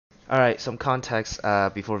Alright, some context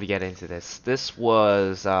before we get into this. This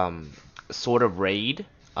was sort of raid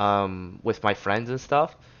with my friends and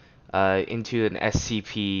stuff into an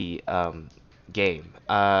SCP game.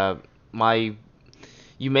 My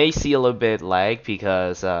You may see a little bit lag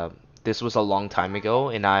because this was a long time ago,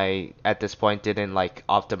 and I at this point didn't like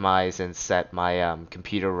optimize and set my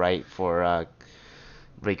computer right for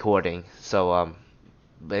recording. So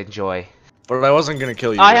enjoy. But I wasn't gonna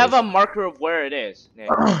kill you I guys. have a marker of where it is, Nick.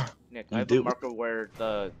 Nick, I You have do? a marker where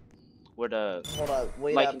the Hold on,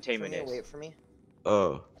 wait light up containment for me, is. wait for me.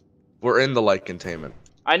 Oh. We're in the light containment.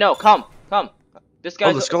 I know. Come. This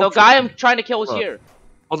guy's the the sculpture. guy I'm trying to kill is Hold on. here.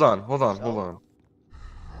 Hold on.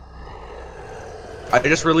 I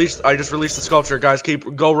just released the sculpture, guys.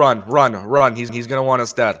 Run. He's gonna want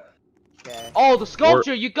us dead. Okay. Oh, the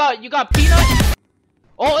sculpture. You got peanut.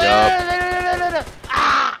 Oh, Yup.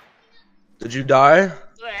 ah! Did you die?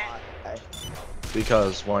 Okay.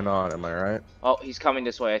 Because why not? Am I right? Oh, he's coming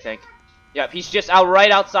this way, I think. Yep, he's just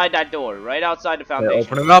right outside that door, right outside the Okay,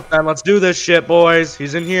 foundation. open it up then. Let's do this shit, boys.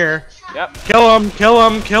 He's in here. Yep. Kill him.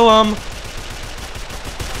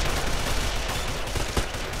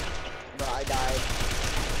 Bro, I died.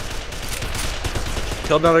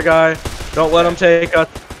 Kill another guy. Don't let him take us.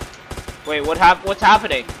 Wait, what's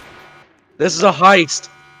happening? This is a heist.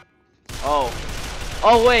 Oh.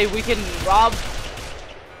 Oh wait, we can rob.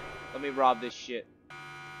 Let me rob this shit.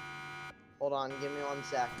 Hold on, give me 1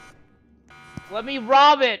 sec. Let me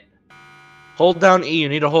rob it. Hold down E. You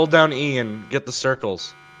need to hold down E and get the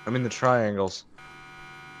circles. I mean the triangles.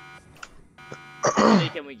 How many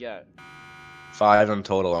can we get? 5 in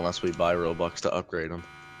total, unless we buy Robux to upgrade them.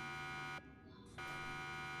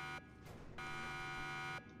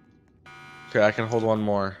 Okay, I can hold one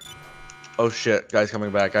more. Oh shit, guy's coming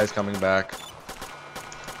back.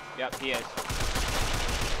 Yep, he is.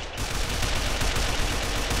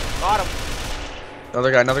 Got him.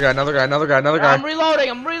 Another guy. I'm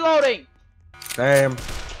reloading. Damn.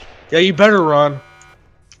 Yeah, you better run.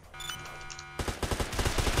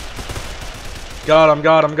 Got him.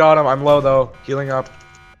 I'm low though. Healing up.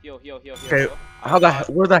 Heal. Okay.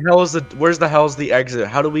 Where's the hell's the exit?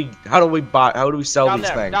 How do we sell these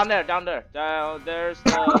things? Down there. There's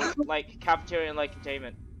the like cafeteria and like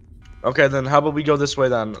containment. Okay, then how about we go this way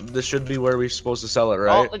then? This should be where we're supposed to sell it,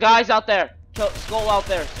 right? Oh, the guy's out there. Skull out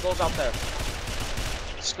there. Skull's out there.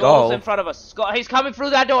 Skull? Skull's in front of us. Skull. He's coming through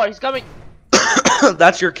that door. He's coming.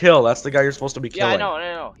 That's your kill. That's the guy you're supposed to be killing. Yeah, I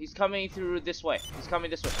know. He's coming through this way.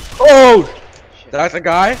 Oh! Shit. That's the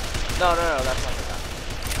guy? No, that's not the guy.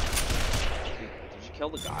 Did you kill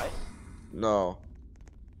the guy? No.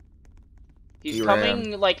 He's He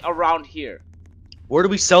coming like around here. Where do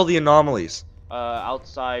we sell the anomalies?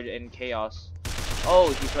 Outside in chaos.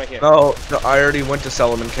 Oh, he's right here. No, I already went to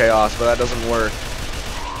sell them in chaos, but that doesn't work.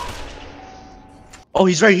 Oh,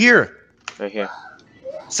 he's right here. Right here.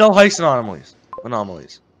 Sell heist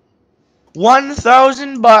anomalies.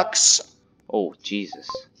 1,000 bucks. Oh, Jesus.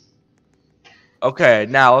 Okay,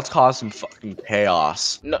 now let's cause some fucking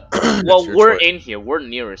chaos. No, well, we're choice. in here. We're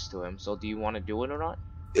nearest to him. So, do you want to do it or not?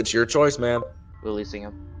 It's your choice, man. Releasing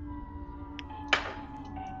him.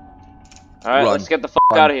 All right, Run. let's get the fuck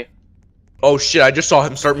out of here. Oh shit! I just saw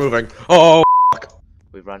him start moving. Oh.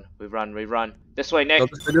 We run. This way, Nick.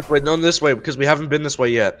 No, this way, because we haven't been this way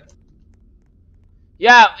yet.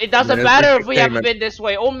 Yeah, it doesn't Man, matter it's if we haven't entertainment. been this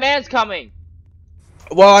way. Old man's coming.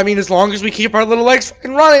 Well, I mean, as long as we keep our little legs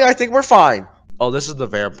fucking running, I think we're fine. Oh, this is the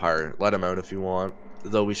vampire. Let him out if you want.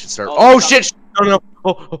 Though we should start. Oh, Oh shit! No.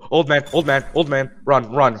 Oh, old man.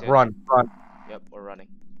 Run. Yep, we're running.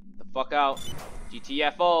 The fuck out.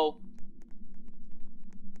 GTFO.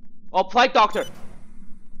 Oh, Plague Doctor.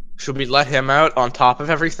 Should we let him out on top of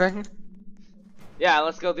everything? Yeah,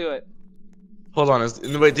 let's go do it. Hold on.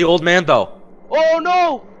 Wait, the old man though. Oh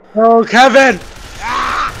no! Oh, Kevin!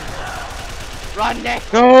 Ah! Run, Nick!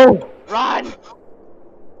 No! Run!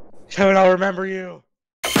 Kevin, I'll remember you.